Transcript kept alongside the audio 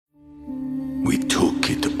We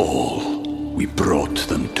took it all. We brought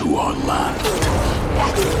them to our land.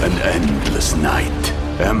 An endless night,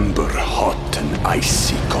 ember hot and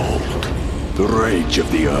icy cold. The rage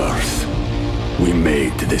of the earth. We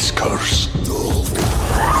made this curse.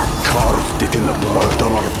 Carved it in the blood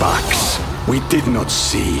on our backs. We did not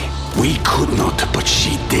see. We could not, but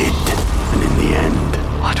she did. And in the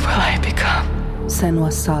end... What will I become?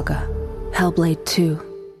 Senua's Saga. Hellblade 2.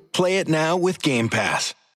 Play it now with Game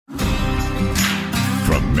Pass.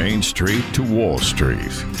 From Main Street to Wall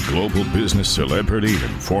Street, global business celebrity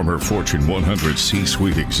and former Fortune 100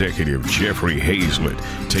 C-suite executive Jeffrey Hayzlett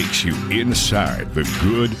takes you inside the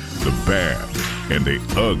good, the bad, and the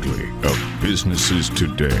ugly of businesses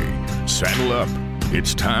today. Saddle up.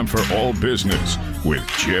 It's time for All Business with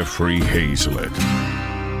Jeffrey Hayzlett.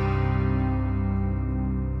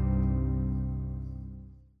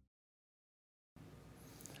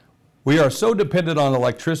 We are so dependent on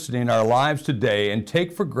electricity in our lives today and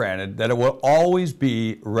take for granted that it will always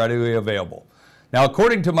be readily available. Now,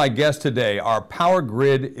 according to my guest today, our power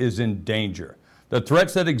grid is in danger. The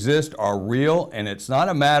threats that exist are real, and it's not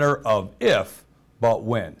a matter of if, but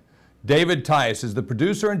when. David Tice is the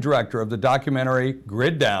producer and director of the documentary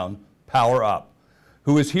Grid Down, Power Up,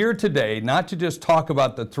 who is here today not to just talk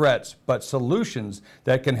about the threats, but solutions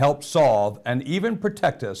that can help solve and even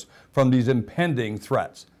protect us from these impending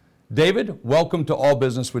threats. David, welcome to All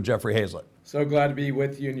Business with Jeffrey Hayzlett. So glad to be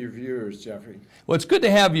with you and your viewers, Jeffrey. Well, it's good to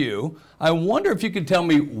have you. I wonder if you could tell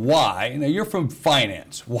me why. Now, you're from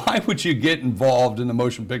finance. Why would you get involved in the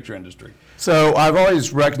motion picture industry? So I've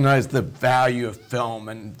always recognized the value of film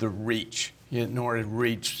and the reach in order to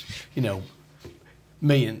reach,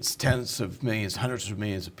 millions, tens of millions, hundreds of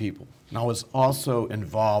millions of people. And I was also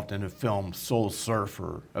involved in a film, Soul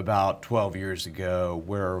Surfer, about 12 years ago,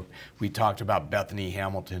 where we talked about Bethany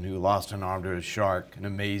Hamilton, who lost an arm to a shark, an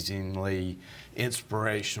amazingly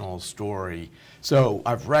inspirational story. So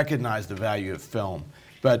I've recognized the value of film.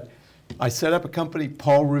 But I set up a company,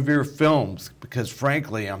 Paul Revere Films, because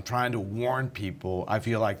frankly, I'm trying to warn people. I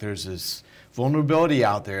feel like there's this vulnerability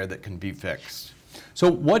out there that can be fixed.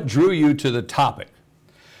 So what drew you to the topic?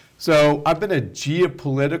 So I've been a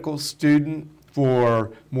geopolitical student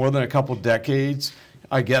for more than a couple decades.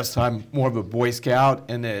 I guess I'm more of a Boy Scout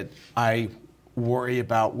in that I worry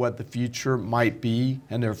about what the future might be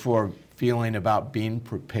and therefore feeling about being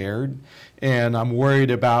prepared. And I'm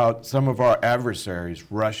worried about some of our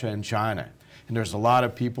adversaries, Russia and China. And there's a lot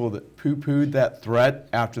of people that poo-pooed that threat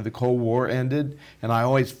after the Cold War ended, and I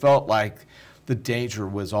always felt like the danger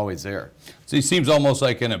was always there. So it seems almost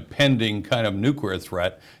like an impending kind of nuclear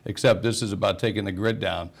threat, except this is about taking the grid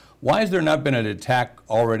down. Why has there not been an attack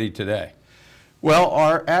already today? Well,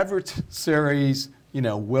 our adversaries,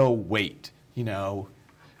 will wait.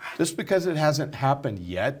 Just because it hasn't happened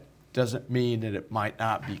yet doesn't mean that it might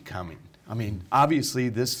not be coming. I mean, obviously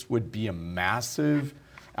this would be a massive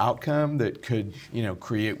outcome that could,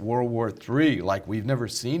 create World War III like we've never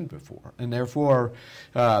seen before. And therefore,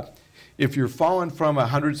 if you're falling from a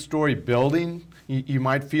 100-story building, you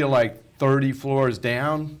might feel like 30 floors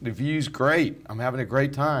down. The view's great. I'm having a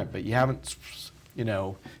great time, but you haven't,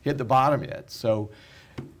 hit the bottom yet. So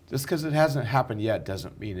just because it hasn't happened yet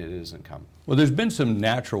doesn't mean it isn't coming. Well, there's been some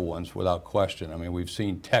natural ones without question. I mean, we've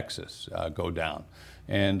seen Texas go down.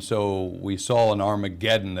 And so we saw an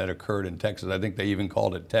Armageddon that occurred in Texas. I think they even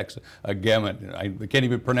called it Texas. I can't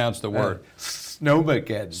even pronounce the word.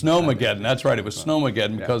 Snowmageddon. Snowmageddon, that's right. It was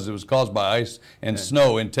Snowmageddon because it was caused by ice and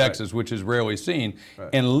snow in Texas, which is rarely seen,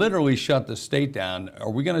 and literally shut the state down. Are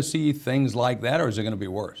we going to see things like that, or is it going to be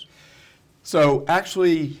worse? So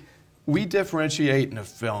actually, we differentiate in a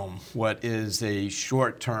film what is a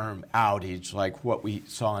short-term outage, like what we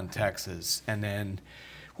saw in Texas, and then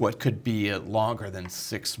what could be longer than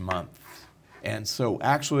 6 months. And so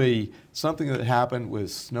actually, something that happened with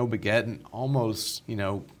Snowmageddon almost,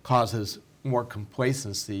 causes more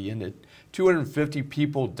complacency in that 250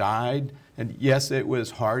 people died, and yes, it was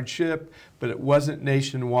hardship, but it wasn't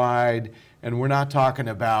nationwide, and we're not talking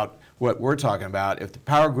about what we're talking about. If the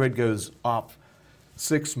power grid goes off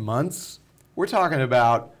 6 months, we're talking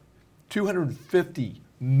about 250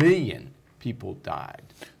 million people died.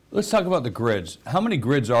 Let's talk about the grids. How many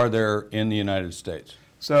grids are there in the United States?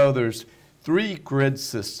 So there's 3 grid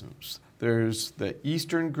systems. There's the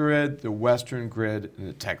Eastern grid, the Western grid, and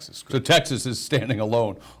the Texas grid. So Texas is standing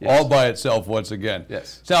alone, all by itself once again.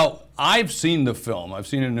 Yes. So I've seen the film. I've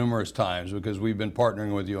seen it numerous times because we've been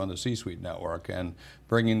partnering with you on the C-Suite Network and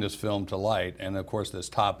bringing this film to light. And of course, this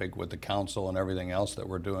topic with the council and everything else that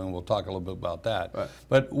we're doing, we'll talk a little bit about that. Right.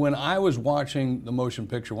 But when I was watching the motion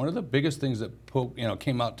picture, one of the biggest things that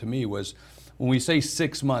came out to me was when we say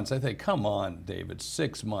 6 months, I think, come on, David,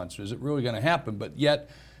 6 months. Is it really going to happen? But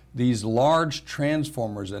yet, these large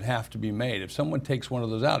transformers that have to be made, if someone takes one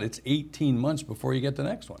of those out, it's 18 months before you get the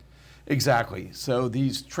next one. Exactly. So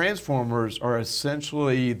these transformers are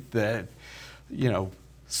essentially the,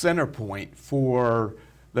 center point for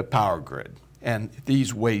the power grid. And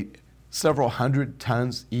these weigh several hundred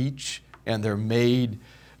tons each, and they're made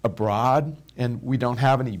abroad, and we don't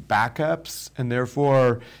have any backups, and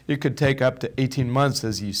therefore it could take up to 18 months,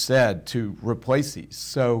 as you said, to replace these.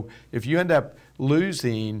 So if you end up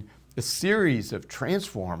losing a series of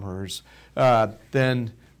transformers,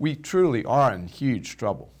 then we truly are in huge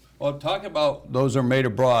trouble. Well, talk about those are made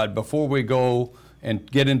abroad. Before we go and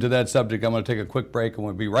get into that subject, I'm going to take a quick break, and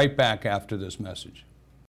we'll be right back after this message.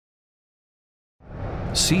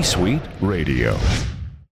 C-Suite Radio.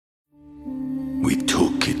 We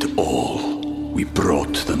took it all. We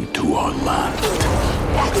brought them to our land.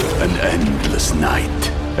 An endless night,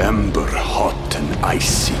 ember hot and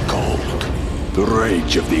icy cold. The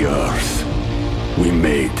rage of the earth. We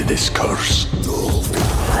made this curse.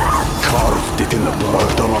 Carved it in the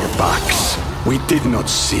blood on our backs. We did not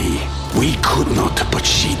see. We could not, but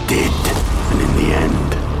she did. And in the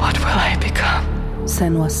end... What will I become?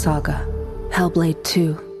 Senua's Saga. Hellblade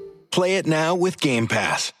 2. Play it now with Game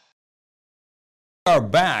Pass. We are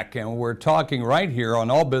back, and we're talking right here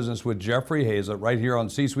on All Business with Jeffrey Hayzlett, right here on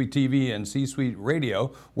C-Suite TV and C-Suite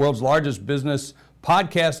Radio, world's largest business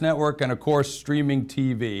podcast network, and of course, streaming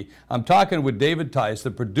TV. I'm talking with David Tice,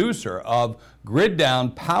 the producer of Grid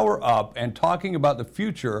Down, Power Up, and talking about the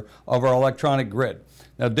future of our electronic grid.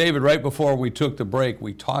 Now, David, right before we took the break,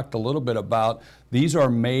 we talked a little bit about these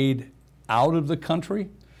are made out of the country.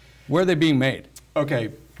 Where are they being made?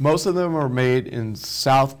 Okay, most of them are made in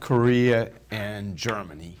South Korea and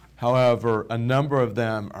Germany. However, a number of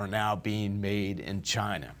them are now being made in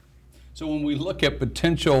China. So when we look at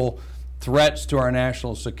potential threats to our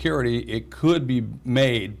national security, it could be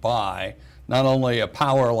made by not only a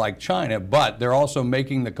power like China, but they're also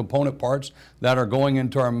making the component parts that are going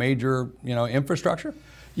into our major, infrastructure?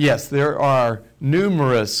 Yes, there are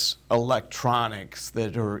numerous electronics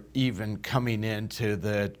that are even coming into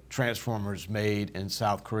the transformers made in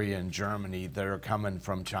South Korea and Germany that are coming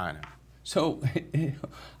from China. So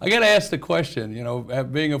I got to ask the question,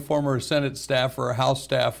 being a former Senate staffer, House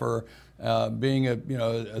staffer, being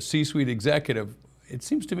a C-suite executive, it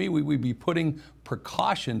seems to me we'd be putting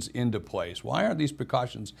precautions into place. Why aren't these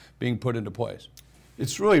precautions being put into place?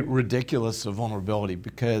 It's really ridiculous of vulnerability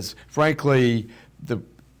because, frankly, the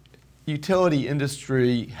utility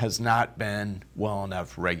industry has not been well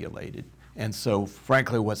enough regulated. And so,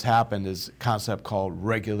 frankly, what's happened is a concept called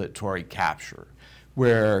regulatory capture,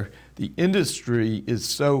 where the industry is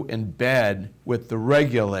so in bed with the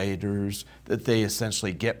regulators that they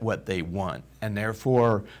essentially get what they want. And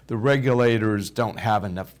therefore, the regulators don't have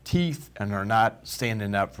enough teeth and are not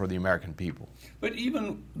standing up for the American people. But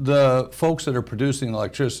even the folks that are producing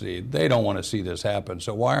electricity, they don't want to see this happen.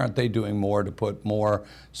 So why aren't they doing more to put more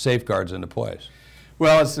safeguards into place?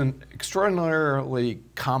 Well, it's an extraordinarily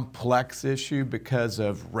complex issue because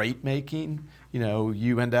of rate making.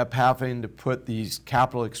 You end up having to put these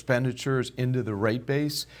capital expenditures into the rate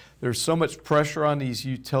base. There's so much pressure on these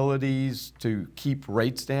utilities to keep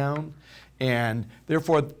rates down, and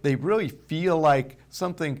therefore they really feel like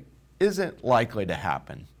something isn't likely to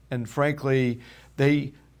happen. And frankly,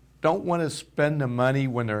 they don't want to spend the money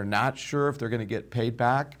when they're not sure if they're going to get paid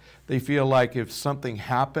back. They feel like if something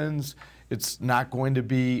happens, it's not going to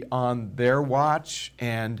be on their watch,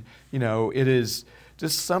 and it is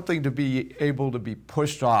just something to be able to be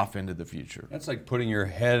pushed off into the future. That's like putting your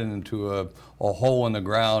head into a hole in the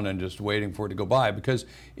ground and just waiting for it to go by. Because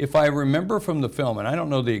if I remember from the film, and I don't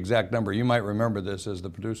know the exact number, you might remember this as the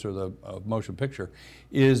producer of the motion picture,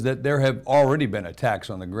 is that there have already been attacks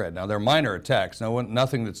on the grid. Now, they're minor attacks,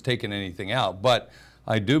 nothing that's taken anything out, but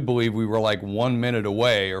I do believe we were like 1 minute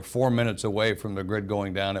away or 4 minutes away from the grid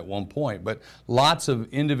going down at one point. But lots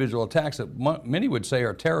of individual attacks that many would say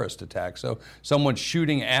are terrorist attacks. So someone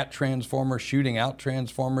shooting at transformers, shooting out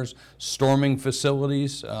transformers, storming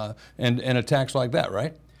facilities, and attacks like that,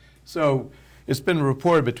 right? So it's been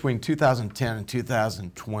reported between 2010 and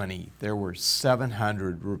 2020, there were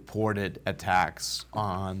 700 reported attacks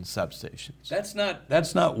on substations.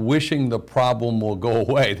 That's not wishing the problem will go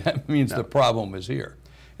away. That means the problem is here.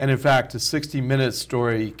 And in fact, a 60 Minutes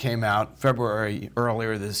story came out February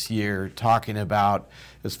earlier this year talking about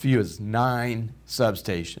as few as 9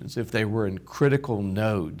 substations. If they were in critical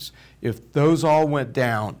nodes, if those all went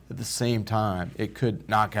down at the same time, it could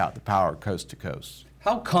knock out the power coast to coast.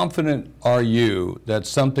 How confident are you that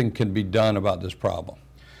something can be done about this problem?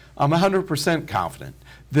 I'm 100% confident.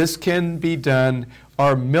 This can be done.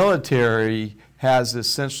 Our military has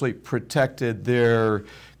essentially protected their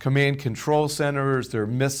command control centers, their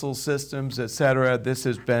missile systems, et cetera. This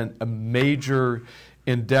has been a major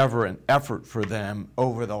endeavor and effort for them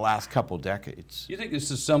over the last couple decades. You think this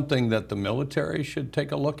is something that the military should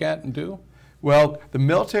take a look at and do? Well, the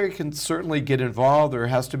military can certainly get involved. There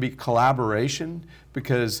has to be collaboration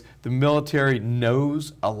because the military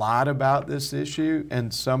knows a lot about this issue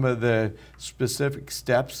and some of the specific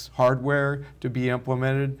steps, hardware to be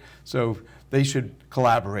implemented. So they should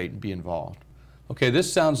collaborate and be involved. Okay,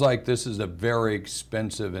 this sounds like this is a very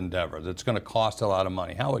expensive endeavor that's going to cost a lot of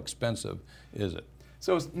money. How expensive is it?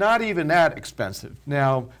 So it's not even that expensive.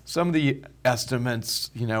 Now, some of the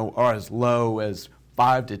estimates, are as low as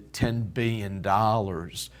 $5 to $10 billion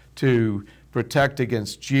to protect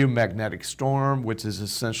against geomagnetic storm, which is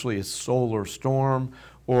essentially a solar storm,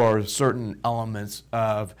 or certain elements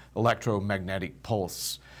of electromagnetic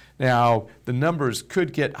pulse. Now, the numbers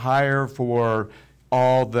could get higher for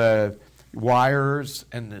all the wires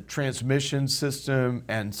and the transmission system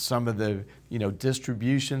and some of the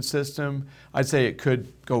distribution system. I'd say it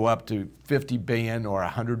could go up to $50 billion or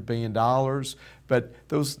 $100 billion, but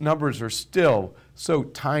those numbers are still so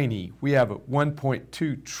tiny. We have a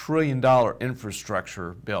 $1.2 trillion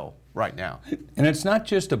infrastructure bill right now. And it's not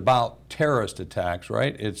just about terrorist attacks,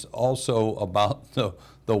 right? It's also about the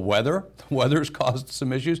weather. The weather's caused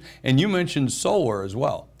some issues. And you mentioned solar as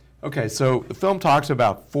well. Okay, so the film talks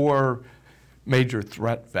about 4 major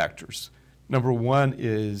threat vectors. Number 1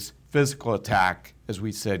 is physical attack, as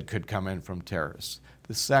we said, could come in from terrorists.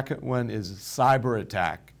 The second one is a cyber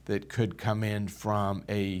attack that could come in from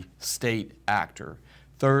a state actor.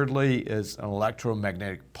 Thirdly is an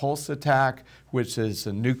electromagnetic pulse attack, which is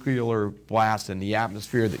a nuclear blast in the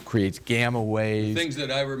atmosphere that creates gamma waves. Things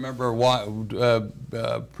that I remember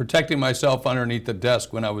protecting myself underneath the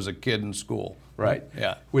desk when I was a kid in school. Right.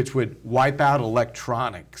 Yeah. Which would wipe out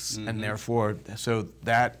electronics, and therefore, so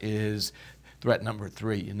that is threat number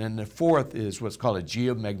 3. And then the fourth is what's called a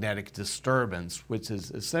geomagnetic disturbance, which is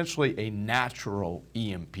essentially a natural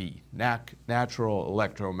EMP, natural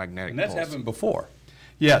electromagnetic pulse. And that's happened before.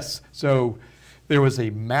 Yes. So there was a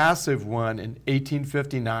massive one in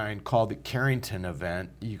 1859 called the Carrington event.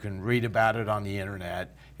 You can read about it on the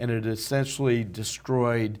internet, and it essentially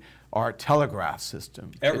destroyed our telegraph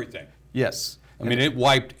system. Everything. Yes. I mean, it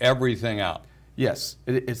wiped everything out. Yes.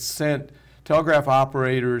 It sent telegraph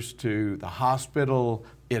operators to the hospital.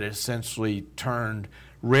 It essentially turned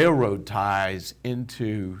railroad ties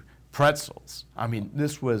into pretzels. I mean,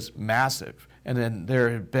 this was massive. And then there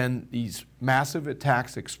have been these massive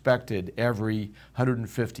attacks expected every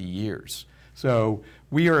 150 years. So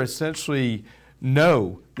we are essentially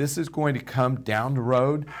know this is going to come down the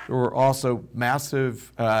road. There were also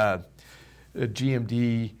massive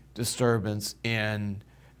GMD disturbance in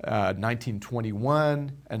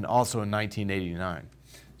 1921 and also in 1989.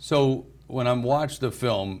 So when I'm watching the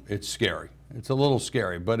film, it's scary. It's a little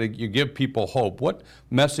scary, but you give people hope. What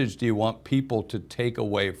message do you want people to take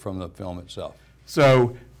away from the film itself?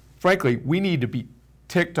 So, frankly, we need to be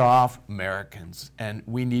ticked off Americans, and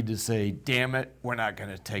we need to say, damn it, we're not going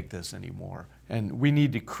to take this anymore. And we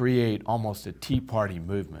need to create almost a Tea Party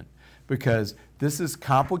movement, because this is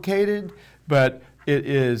complicated, but it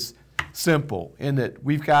is simple in that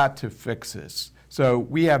we've got to fix this. So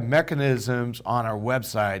we have mechanisms on our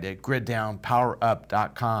website at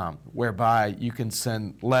griddownpowerup.com whereby you can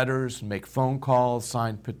send letters, make phone calls,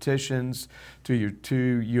 sign petitions to your 2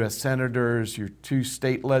 U.S. senators, your 2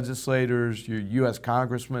 state legislators, your U.S.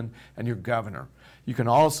 congressman, and your governor. You can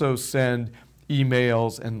also send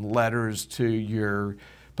emails and letters to your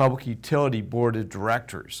Public Utility Board of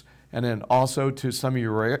Directors, and then also to some of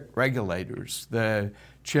your regulators, the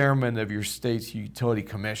chairman of your state's utility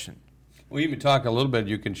commission. We even talk a little bit,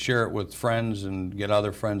 you can share it with friends and get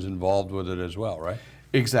other friends involved with it as well, right?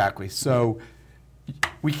 Exactly. So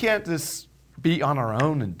we can't just be on our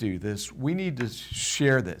own and do this. We need to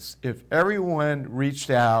share this. If everyone reached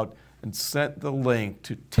out and sent the link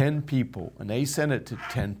to 10 people, and they sent it to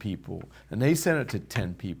 10 people, and they sent it to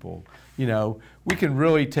 10 people, we can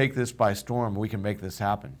really take this by storm. We can make this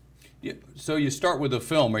happen. Yeah, so you start with a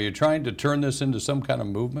film. Are you trying to turn this into some kind of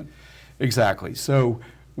movement? Exactly. So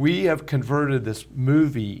we have converted this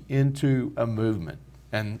movie into a movement.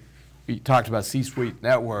 And we talked about C-Suite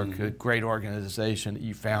Network, a great organization that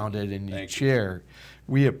you founded and you chair.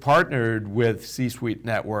 We have partnered with C-Suite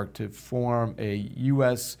Network to form a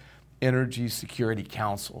U.S. Energy Security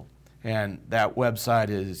Council. And that website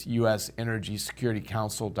is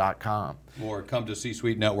usenergysecuritycouncil.com. Or come to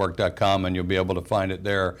csuitenetwork.com and you'll be able to find it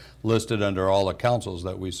there listed under all the councils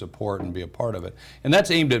that we support and be a part of it. And that's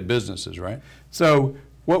aimed at businesses, right? So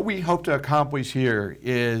what we hope to accomplish here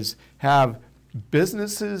is have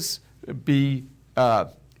businesses be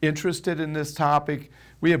interested in this topic.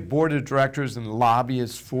 We have board of directors and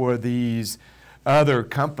lobbyists for these other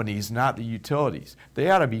companies, not the utilities. They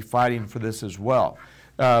ought to be fighting for this as well.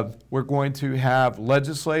 We're going to have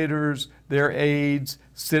legislators, their aides,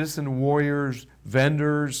 citizen warriors,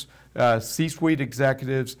 vendors, C-suite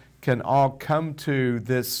executives can all come to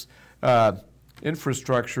this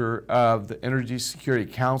infrastructure of the Energy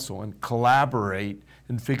Security Council and collaborate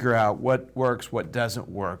and figure out what works, what doesn't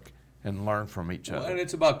work, and learn from each other. And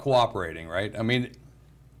it's about cooperating, right? I mean,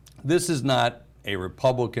 this is not a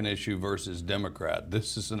Republican issue versus Democrat.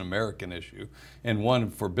 This is an American issue, and one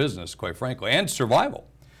for business, quite frankly, and survival.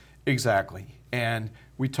 Exactly. And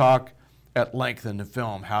we talk at length in the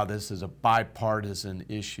film how this is a bipartisan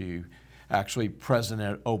issue. Actually,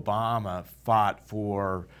 President Obama fought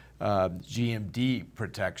for GMD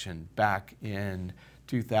protection back in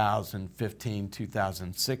 2015,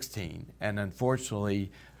 2016. And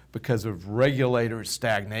unfortunately, because of regulator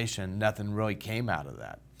stagnation, nothing really came out of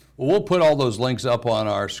that. Well, we'll put all those links up on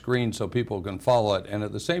our screen so people can follow it. And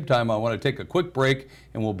at the same time, I want to take a quick break,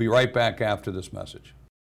 and we'll be right back after this message.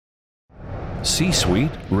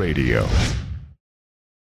 C-Suite Radio.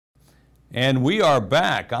 And we are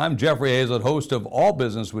back. I'm Jeffrey Hayzlett, host of All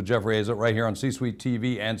Business with Jeffrey Hayzlett, right here on C-Suite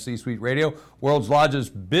TV and C-Suite Radio, world's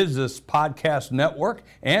largest business podcast network,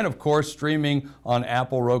 and of course streaming on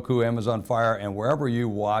Apple, Roku, Amazon Fire, and wherever you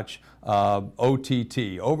watch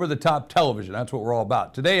OTT, over-the-top television. That's what we're all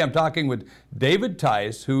about. Today I'm talking with David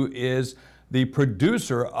Tice, who is the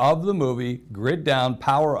producer of the movie Grid Down,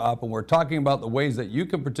 Power Up, and we're talking about the ways that you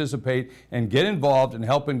can participate and get involved in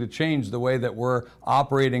helping to change the way that we're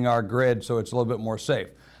operating our grid so it's a little bit more safe.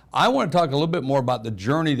 I want to talk a little bit more about the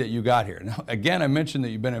journey that you got here. Now, again, I mentioned that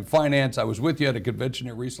you've been in finance. I was with you at a convention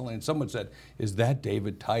here recently, and someone said, is that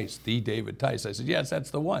David Tice, the David Tice? I said, yes,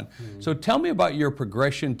 that's the one. Mm-hmm. So tell me about your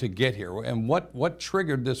progression to get here, and what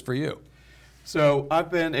triggered this for you? So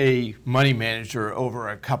I've been a money manager over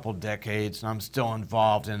a couple decades, and I'm still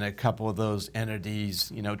involved in a couple of those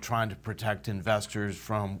entities, trying to protect investors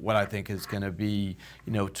from what I think is going to be,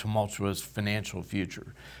 tumultuous financial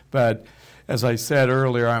future. But as I said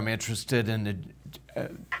earlier, I'm interested in the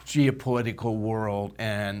geopolitical world,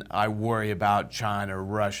 and I worry about China,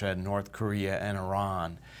 Russia, North Korea, and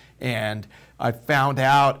Iran. And I found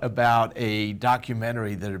out about a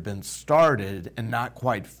documentary that had been started and not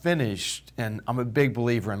quite finished, and I'm a big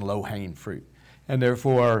believer in low-hanging fruit. And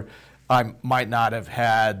therefore, I might not have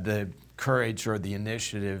had the courage or the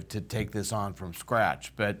initiative to take this on from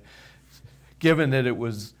scratch. But given that it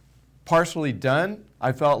was partially done,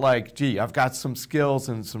 I felt like, gee, I've got some skills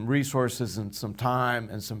and some resources and some time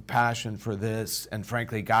and some passion for this. And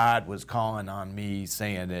frankly, God was calling on me,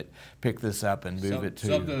 saying that pick this up and move it to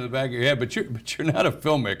something in the back of your head. But you're not a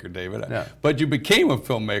filmmaker, David. No. But you became a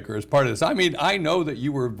filmmaker as part of this. I mean, I know that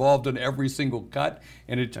you were involved in every single cut,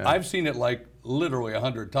 and I've seen it like literally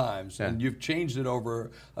 100 times, and you've changed it over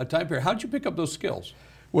a time period. How did you pick up those skills?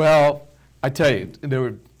 Well, I tell you, there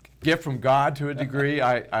were gift from God to a degree.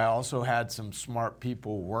 I also had some smart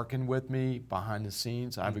people working with me behind the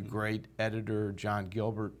scenes. I have a great editor, John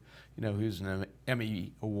Gilbert, who's an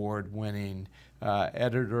Emmy Award-winning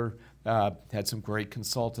editor. Had some great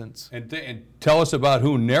consultants. And tell us about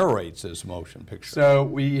who narrates this motion picture. So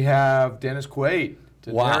we have Dennis Quaid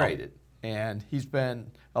to narrate it, and he's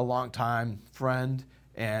been a longtime friend.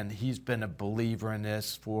 And he's been a believer in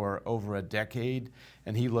this for over a decade.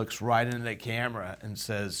 And he looks right into the camera and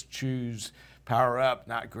says, choose Power Up,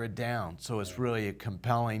 not Grid Down. So it's really a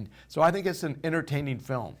compelling, so I think it's an entertaining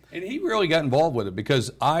film. And he really got involved with it,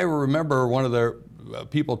 because I remember one of the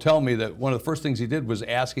people tell me that one of the first things he did was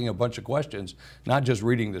asking a bunch of questions, not just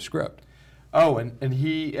reading the script. Oh, and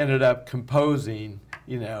he ended up composing,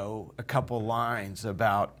 a couple lines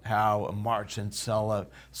about how a march in Selma,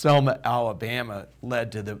 Alabama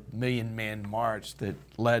led to the Million-Man March that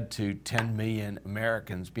led to 10 million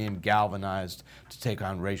Americans being galvanized to take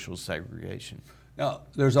on racial segregation. Now,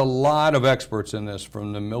 there's a lot of experts in this,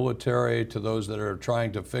 from the military to those that are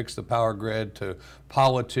trying to fix the power grid to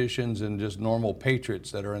politicians and just normal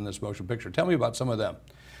patriots that are in this motion picture. Tell me about some of them.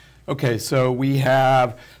 Okay, so we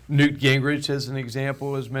have Newt Gingrich as an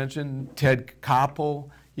example, as mentioned. Ted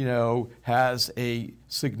Koppel, has a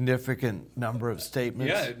significant number of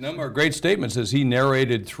statements. Yeah, a number of great statements as he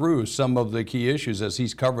narrated through some of the key issues as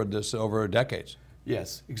he's covered this over decades.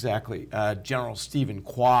 Yes, exactly. General Stephen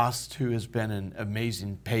Quast, who has been an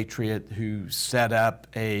amazing patriot, who set up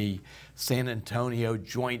a San Antonio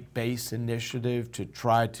Joint Base Initiative to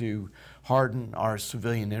try to harden our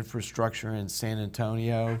civilian infrastructure in San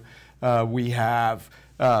Antonio. We have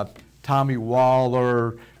Tommy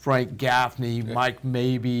Waller, Frank Gaffney, Mike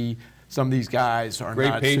Mabee. Some of these guys are Great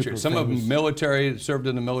not patriots. Some of them military, served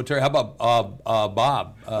in the military. How about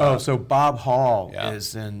Bob? So Bob Hall Yeah.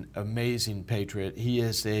 is an amazing patriot. He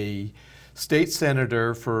is a state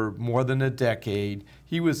senator for more than a decade.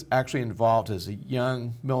 He was actually involved as a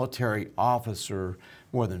young military officer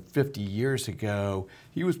more than 50 years ago.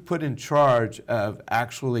 He was put in charge of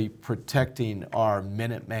actually protecting our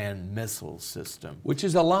Minuteman missile system. Which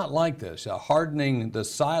is a lot like this, hardening the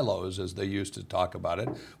silos, as they used to talk about it.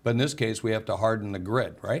 But in this case, we have to harden the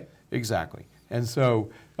grid, right? Exactly. And so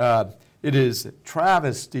it is a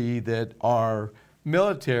travesty that our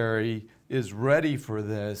military is ready for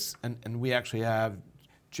this, and we actually have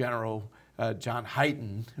General John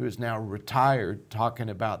Hyten, who is now retired, talking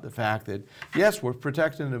about the fact that, yes, we're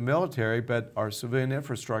protecting the military, but our civilian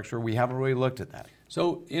infrastructure, we haven't really looked at that.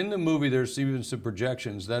 So in the movie, there's even some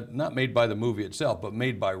projections that, not made by the movie itself, but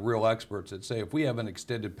made by real experts that say if we have an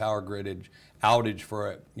extended power grid outage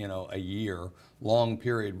for a year, long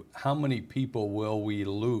period, how many people will we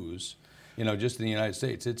lose? Just in the United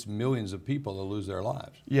States, it's millions of people that lose their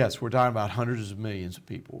lives. Yes, we're talking about hundreds of millions of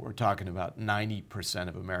people. We're talking about 90%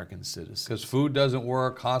 of American citizens. Because food doesn't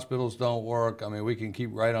work, hospitals don't work. I mean, we can keep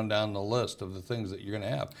right on down the list of the things that you're going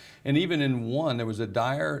to have. And even in one, there was a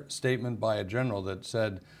dire statement by a general that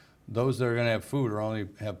said those that are going to have food are only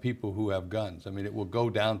have people who have guns. I mean, it will go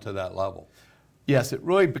down to that level. Yes, it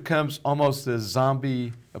really becomes almost a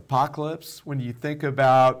zombie apocalypse when you think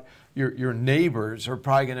about your neighbors are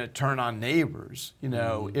probably going to turn on neighbors,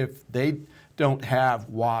 if they don't have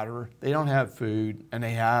water, they don't have food, and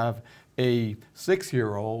they have a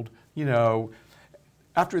 6-year-old,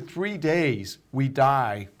 after 3 days, we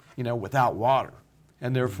die, without water.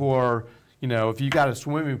 And therefore, if you got a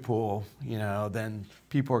swimming pool, then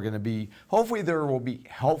people are going to be, hopefully there will be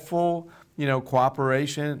helpful,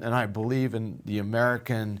 cooperation, and I believe in the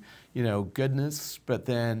American, goodness, but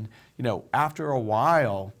then, after a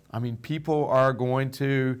while, I mean, people are going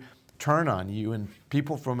to turn on you, and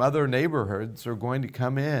people from other neighborhoods are going to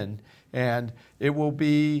come in, and it will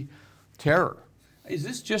be terror. Is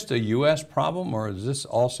this just a U.S. problem, or does this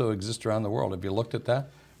also exist around the world? Have you looked at that?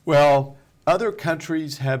 Well, other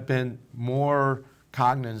countries have been more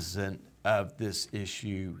cognizant of this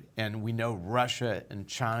issue, and we know Russia and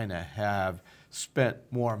China have spent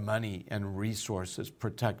more money and resources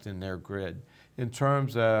protecting their grid. In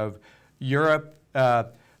terms of Europe,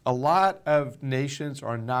 a lot of nations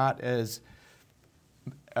are not as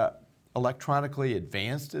electronically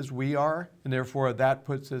advanced as we are, and therefore that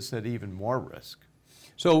puts us at even more risk.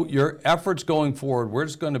 So your efforts going forward,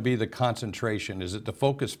 where's going to be the concentration? Is it to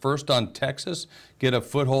focus first on Texas, get a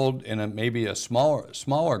foothold in maybe a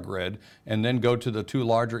smaller grid, and then go to the two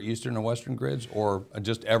larger eastern and western grids, or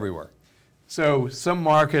just everywhere? So some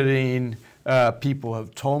marketing people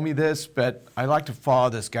have told me this, but I like to follow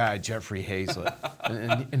this guy, Jeffrey Hazlett,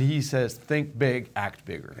 and he says, think big, act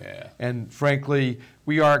bigger. Yeah. And frankly,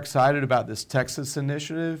 we are excited about this Texas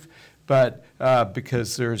initiative, but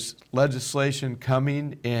because there's legislation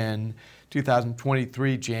coming in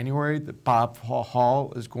 2023 January that Bob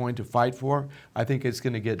Hall is going to fight for, I think it's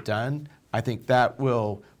going to get done. I think that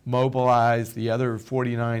will mobilize the other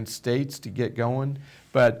 49 states to get going,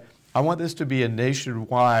 but I want this to be a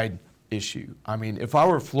nationwide issue. I mean, if I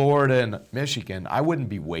were Florida and Michigan, I wouldn't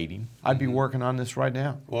be waiting. I'd be working on this right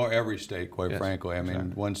now. Well, every state, quite frankly. I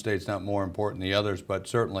mean, one state's not more important than the others, but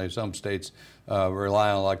certainly some states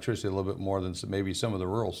rely on electricity a little bit more than maybe some of the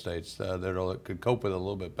rural states that could cope with it a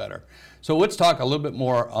little bit better. So let's talk a little bit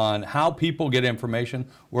more on how people get information.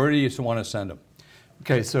 Where do you want to send them?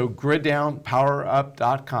 Okay, so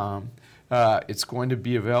griddownpowerup.com. It's going to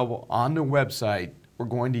be available on the website. We're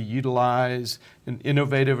going to utilize an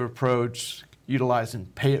innovative approach, utilizing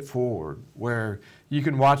Pay It Forward, where you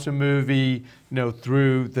can watch a movie,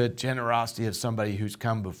 through the generosity of somebody who's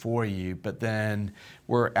come before you, but then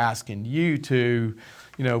we're asking you to,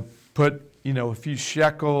 put, a few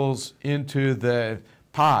shekels into the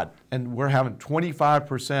pot, and we're having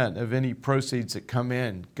 25% of any proceeds that come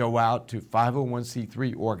in go out to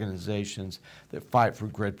 501c3 organizations that fight for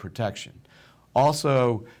grid protection.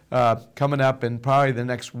 Also, coming up in probably the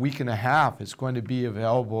next week and a half, it's going to be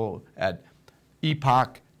available at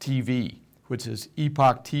Epoch TV, which is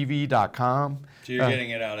epochtv.com. So you're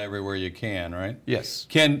getting it out everywhere you can, right? Yes.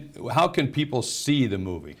 How can people see the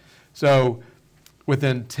movie? So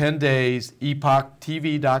within 10 days,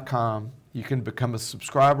 epochtv.com. You can become a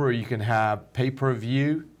subscriber, or you can have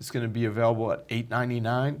pay-per-view. It's going to be available at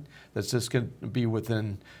 $8.99. That's just going to be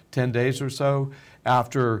within 10 days or so.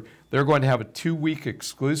 After, they're going to have a 2-week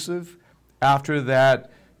exclusive. After that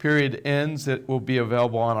period ends, it will be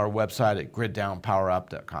available on our website at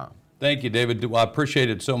griddownpowerup.com. Thank you, David. I appreciate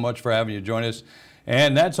it so much for having you join us.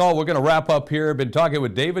 And that's all. We're going to wrap up here. I've been talking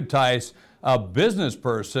with David Tice, a business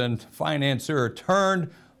person, financier, turned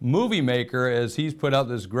movie maker, as he's put out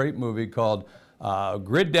this great movie called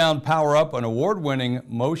Grid Down Power Up, an award-winning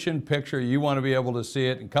motion picture. You want to be able to see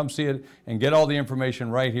it, and come see it and get all the information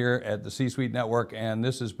right here at the C-Suite Network. And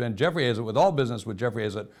this has been Jeffrey Hayzlett with All Business with Jeffrey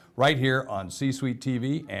Hayzlett right here on C-Suite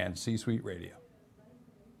TV and C-Suite Radio.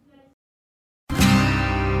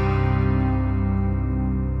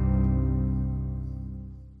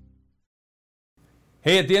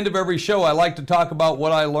 Hey, at the end of every show, I like to talk about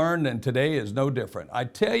what I learned, and today is no different. I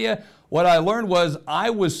tell you, what I learned was I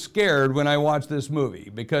was scared when I watched this movie,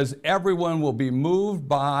 because everyone will be moved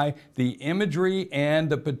by the imagery and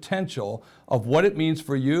the potential of what it means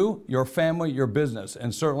for you, your family, your business,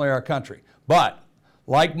 and certainly our country. But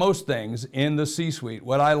like most things in the C-suite,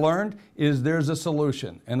 what I learned is there's a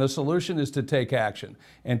solution, and the solution is to take action.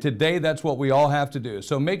 And today, that's what we all have to do.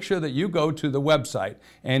 So make sure that you go to the website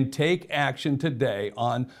and take action today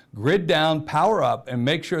on Grid Down Power Up, and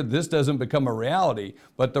make sure this doesn't become a reality,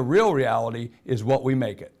 but the real reality is what we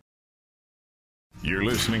make it. You're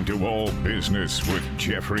listening to All Business with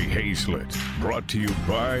Jeffrey Hayzlett, brought to you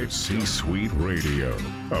by C-Suite Radio,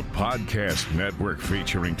 a podcast network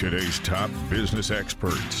featuring today's top business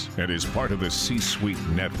experts, and is part of the C-Suite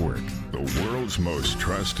Network, the world's most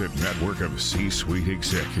trusted network of C-Suite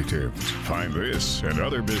executives. Find this and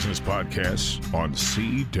other business podcasts on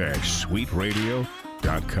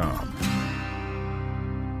c-suiteradio.com.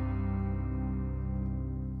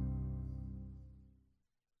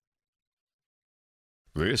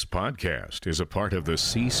 This podcast is a part of the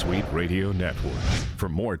C-Suite Radio Network. For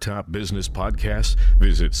more top business podcasts,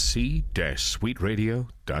 visit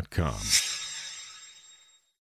c-suiteradio.com.